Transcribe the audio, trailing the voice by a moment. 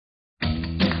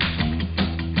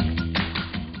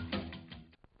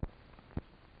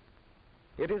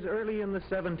It is early in the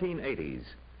 1780s,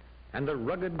 and the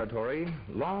rugged territory,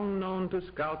 long known to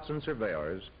scouts and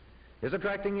surveyors, is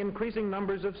attracting increasing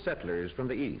numbers of settlers from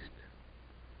the east.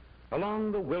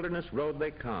 Along the wilderness road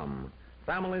they come,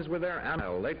 families with their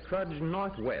animals, they trudge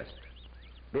northwest.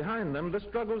 Behind them, the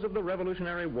struggles of the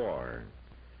Revolutionary War.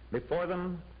 Before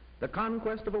them, the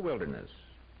conquest of a wilderness.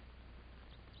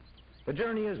 The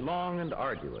journey is long and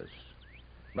arduous,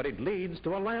 but it leads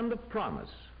to a land of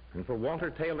promise. And for Walter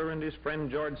Taylor and his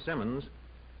friend George Simmons,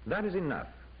 that is enough.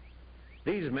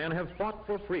 These men have fought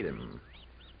for freedom.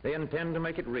 They intend to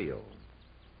make it real.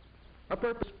 A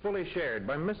purpose fully shared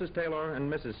by Mrs. Taylor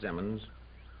and Mrs. Simmons,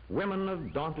 women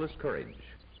of dauntless courage.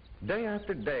 Day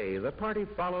after day, the party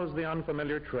follows the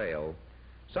unfamiliar trail,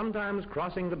 sometimes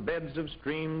crossing the beds of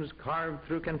streams carved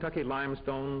through Kentucky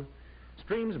limestone,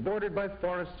 streams bordered by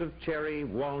forests of cherry,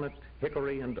 walnut,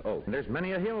 hickory, and oak. There's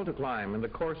many a hill to climb in the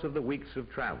course of the weeks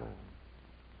of travel.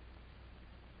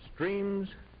 Streams,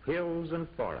 hills, and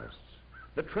forests,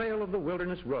 the trail of the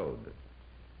wilderness road.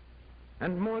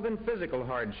 And more than physical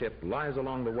hardship lies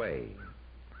along the way.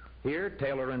 Here,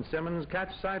 Taylor and Simmons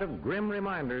catch sight of grim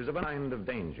reminders of a kind of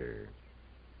danger.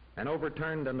 An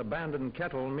overturned and abandoned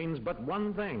kettle means but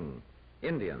one thing: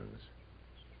 Indians.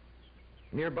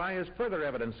 Nearby is further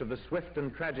evidence of the swift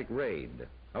and tragic raid: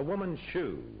 a woman's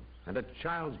shoe and a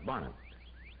child's bonnet.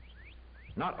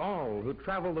 Not all who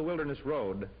travel the wilderness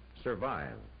road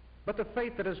survive, but the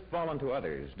fate that has fallen to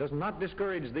others does not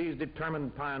discourage these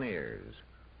determined pioneers.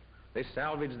 They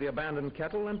salvage the abandoned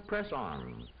kettle and press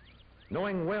on,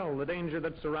 knowing well the danger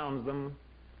that surrounds them,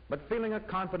 but feeling a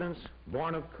confidence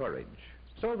born of courage.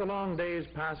 So the long days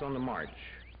pass on the march,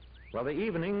 while the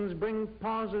evenings bring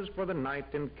pauses for the night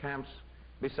in camps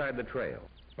beside the trail.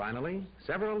 Finally,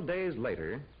 several days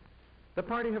later, the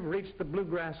party have reached the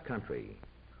bluegrass country.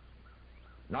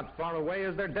 Not far away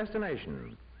is their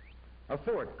destination, a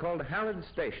fort called Harrod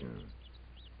Station.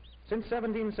 Since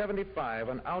 1775,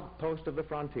 an outpost of the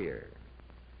frontier.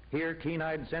 Here,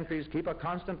 keen-eyed sentries keep a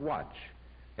constant watch,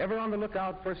 ever on the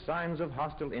lookout for signs of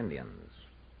hostile Indians.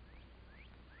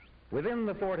 Within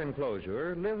the fort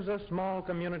enclosure lives a small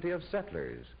community of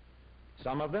settlers,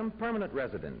 some of them permanent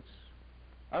residents,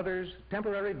 others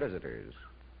temporary visitors,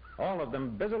 all of them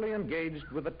busily engaged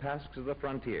with the tasks of the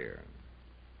frontier.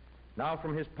 Now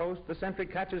from his post, the sentry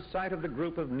catches sight of the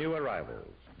group of new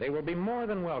arrivals. They will be more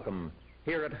than welcome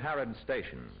here at Harrod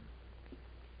Station.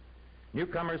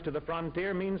 Newcomers to the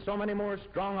frontier mean so many more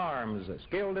strong arms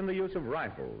skilled in the use of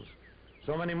rifles,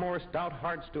 so many more stout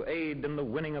hearts to aid in the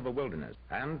winning of a wilderness.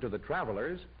 And to the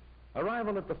travelers,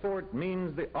 arrival at the fort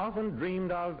means the often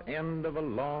dreamed of end of a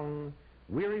long,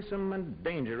 wearisome and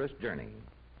dangerous journey.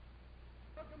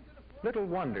 Little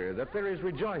wonder that there is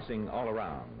rejoicing all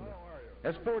around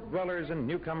as fort dwellers and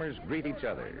newcomers greet each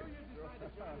other.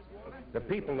 The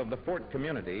people of the fort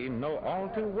community know all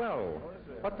too well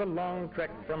what the long trek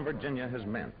from Virginia has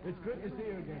meant. It's good to see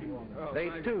you again.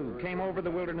 They too came over the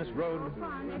wilderness road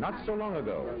not so long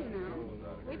ago.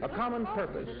 A common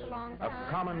purpose, a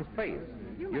common faith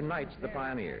unites the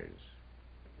pioneers.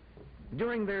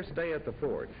 During their stay at the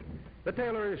fort, the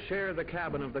Taylors share the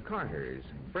cabin of the Carters,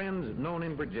 friends known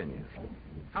in Virginia.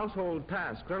 Household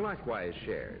tasks are likewise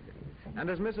shared, and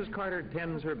as Mrs. Carter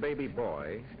tends her baby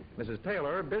boy, Mrs.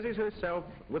 Taylor busies herself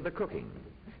with the cooking,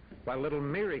 while little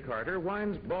Mary Carter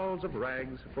winds balls of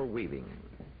rags for weaving.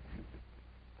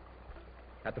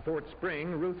 At the fort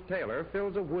spring, Ruth Taylor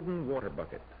fills a wooden water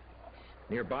bucket.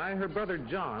 Nearby, her brother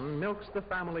John milks the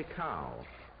family cow,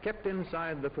 kept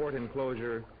inside the fort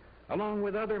enclosure, along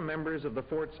with other members of the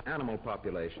fort's animal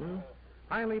population,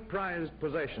 highly prized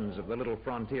possessions of the little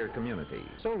frontier community.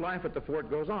 So life at the fort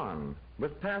goes on,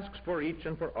 with tasks for each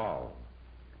and for all.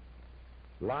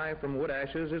 Lye from wood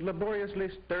ashes is laboriously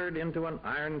stirred into an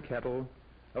iron kettle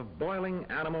of boiling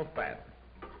animal fat.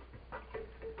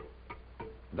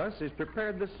 Thus is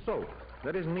prepared the soap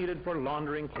that is needed for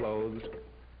laundering clothes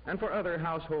and for other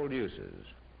household uses.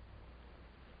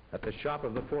 At the shop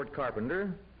of the fort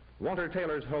carpenter, Walter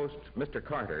Taylor's host, Mr.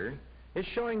 Carter, is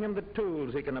showing him the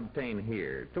tools he can obtain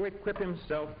here to equip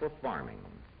himself for farming.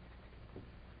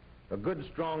 A good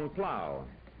strong plow,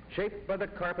 shaped by the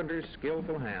carpenter's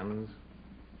skillful hands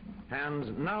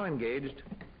now engaged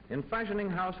in fashioning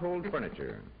household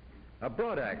furniture. A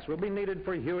broad axe will be needed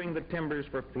for hewing the timbers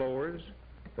for floors,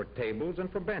 for tables,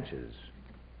 and for benches.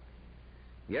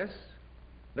 Yes,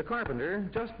 the carpenter,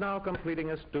 just now completing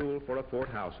a stool for a fort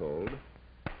household,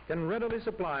 can readily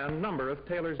supply a number of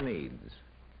Taylor's needs.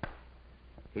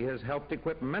 He has helped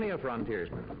equip many a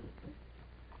frontiersman.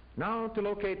 Now to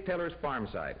locate Taylor's farm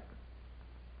site.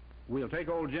 We'll take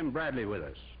old Jim Bradley with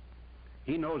us.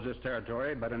 He knows this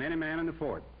territory better than any man in the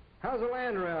fort. How's the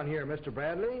land around here, Mr.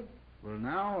 Bradley? Well,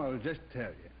 now I'll just tell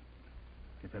you.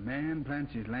 If a man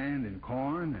plants his land in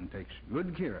corn and takes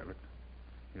good care of it,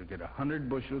 he'll get 100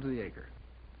 bushels the acre.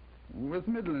 With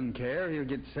middling care, he'll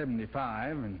get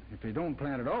 75, and if he don't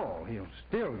plant at all, he'll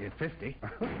still get 50.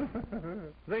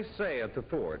 They say at the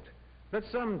fort that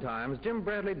sometimes Jim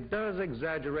Bradley does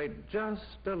exaggerate just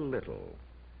a little.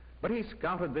 But he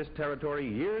scouted this territory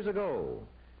years ago,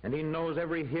 and he knows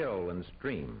every hill and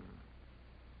stream.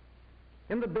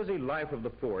 In the busy life of the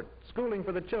fort, schooling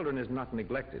for the children is not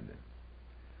neglected.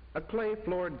 A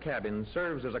clay-floored cabin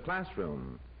serves as a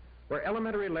classroom where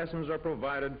elementary lessons are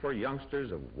provided for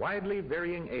youngsters of widely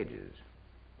varying ages.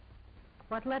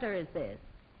 What letter is this?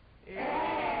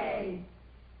 A.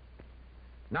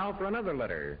 Now for another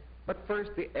letter, but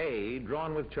first the A,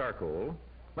 drawn with charcoal,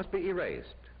 must be erased.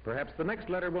 Perhaps the next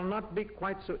letter will not be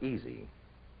quite so easy.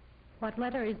 What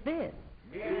letter is this?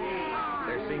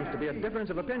 There seems to be a difference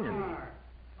of opinion.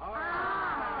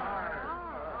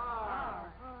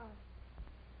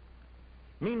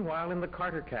 Meanwhile, in the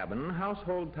Carter cabin,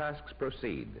 household tasks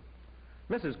proceed.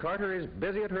 Mrs. Carter is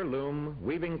busy at her loom,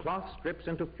 weaving cloth strips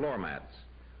into floor mats,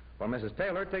 while Mrs.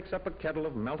 Taylor takes up a kettle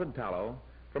of melted tallow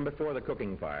from before the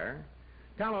cooking fire,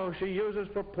 tallow she uses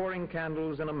for pouring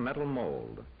candles in a metal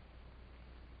mold.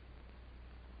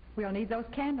 We'll need those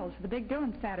candles for the big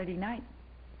doing Saturday night.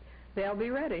 They'll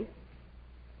be ready.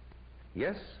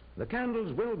 Yes, the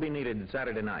candles will be needed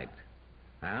Saturday night.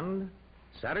 And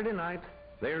Saturday night,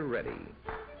 they're ready.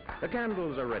 The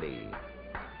candles are ready.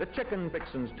 The chicken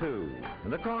fixins, too.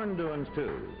 And the corn doings,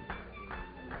 too.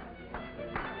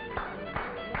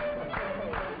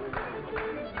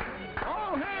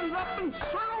 All hands up and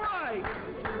swell right.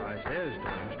 I says to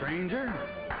him, stranger,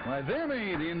 why, them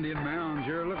ain't Indian mounds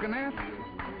you're looking at.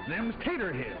 Them's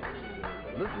tater heads.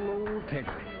 Little old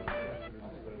tater heads.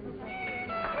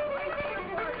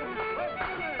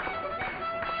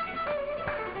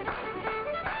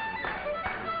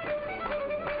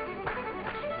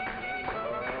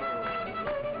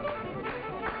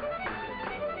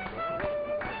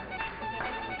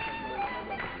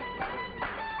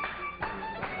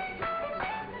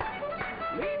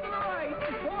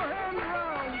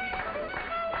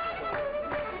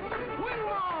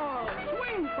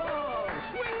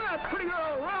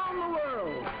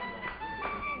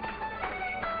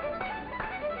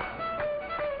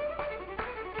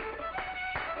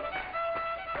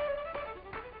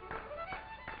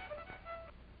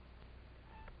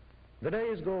 The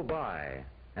days go by,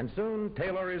 and soon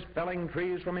Taylor is felling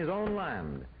trees from his own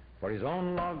land for his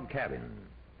own log cabin.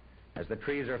 As the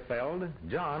trees are felled,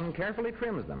 John carefully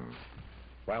trims them,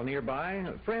 while nearby,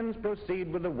 friends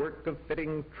proceed with the work of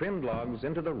fitting trimmed logs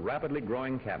into the rapidly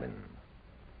growing cabin.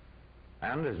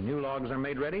 And as new logs are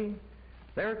made ready,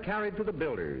 they're carried to the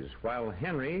builders, while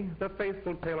Henry, the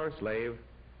faithful Taylor slave,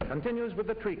 continues with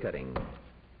the tree cutting.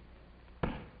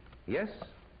 Yes,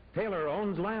 Taylor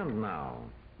owns land now.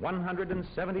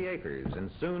 170 acres, and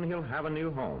soon he'll have a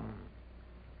new home.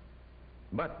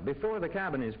 But before the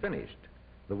cabin is finished,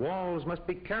 the walls must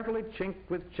be carefully chinked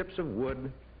with chips of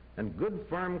wood and good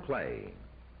firm clay.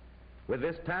 With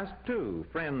this task, too,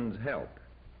 friends help.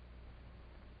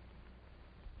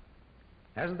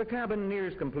 As the cabin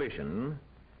nears completion,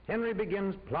 Henry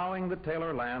begins plowing the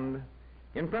Taylor land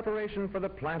in preparation for the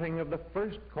planting of the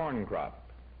first corn crop.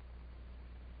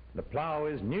 The plow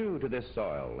is new to this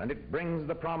soil, and it brings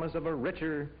the promise of a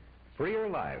richer, freer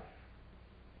life.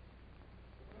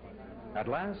 At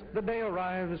last, the day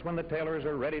arrives when the Taylors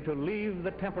are ready to leave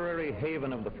the temporary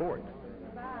haven of the fort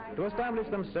to establish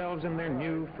themselves in their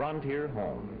new frontier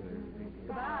home.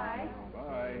 Goodbye.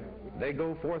 Bye. They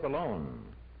go forth alone,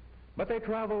 but they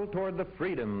travel toward the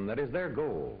freedom that is their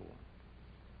goal.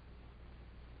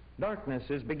 Darkness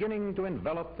is beginning to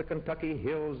envelop the Kentucky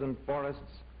hills and forests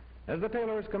as the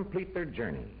Taylors complete their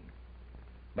journey.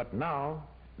 But now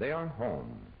they are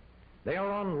home. They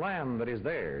are on land that is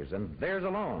theirs, and theirs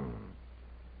alone.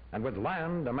 And with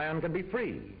land, a man can be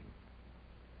free.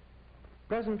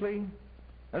 Presently,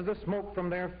 as the smoke from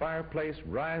their fireplace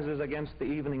rises against the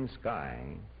evening sky,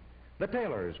 the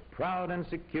Taylors, proud and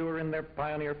secure in their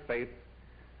pioneer faith,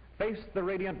 face the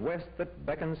radiant west that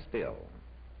beckons still.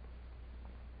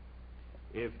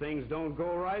 If things don't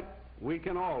go right, we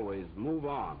can always move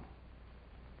on.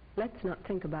 Let's not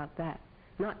think about that.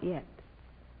 Not yet.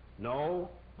 No,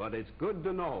 but it's good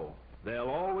to know there'll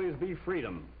always be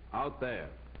freedom out there.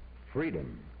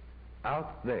 Freedom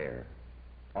out there,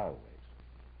 always.